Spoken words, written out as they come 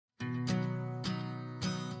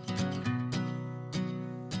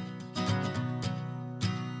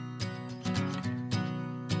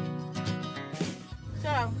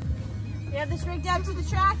have this rigged up to the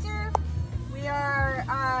tractor. We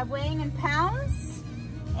are weighing in pounds.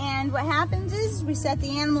 And what happens is we set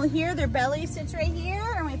the animal here, their belly sits right here,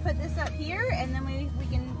 and we put this up here, and then we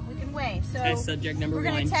can weigh. So test subject number we're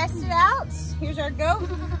 1. gonna test it out. Here's our goat.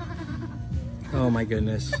 Oh my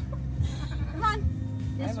goodness. Come on.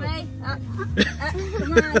 This way. Up.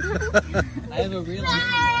 Come on. I have a real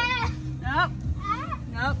animal. Nope.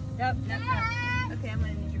 Nope. Nope. Nope. Nope. Okay, I'm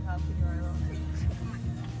gonna need your help because you are rolling.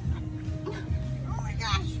 Oh my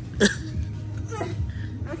gosh.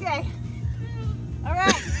 Okay. All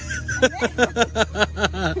right.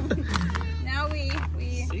 Now we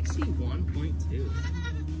 61.2.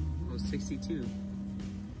 Oh, 62.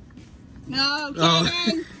 No,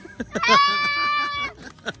 Kevin.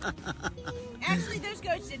 Actually, those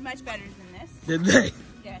goats did much better than this. Did they?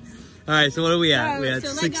 Yes. All right, so what are we at? We had so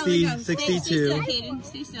 60, let go. 62. Stay still, Caden.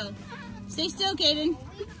 Stay still. Stay still, Caden.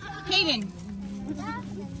 Caden.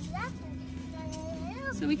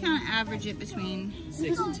 So we kind of average it between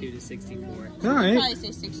 62 to 64. All We'll right. probably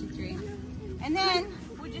say 63. And then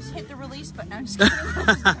we just hit the release button. I'm just kidding.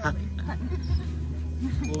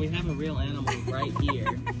 Well, we have a real animal right here.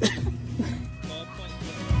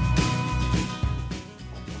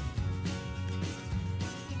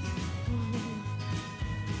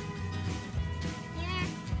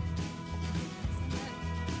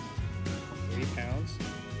 £3.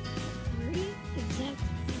 3? Exactly.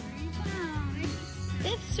 3 pounds.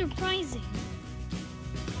 That's surprising.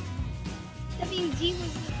 That means he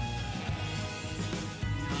was...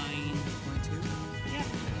 9.2? Yeah.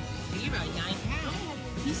 You're about 9 pounds.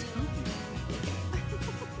 He's comfy.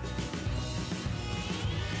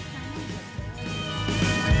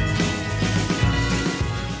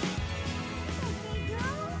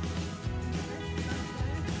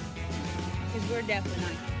 Because we're definitely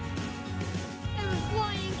not. That was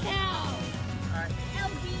flying cow. Alright.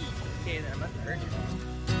 LB. Okay, then I'm about to hurt you.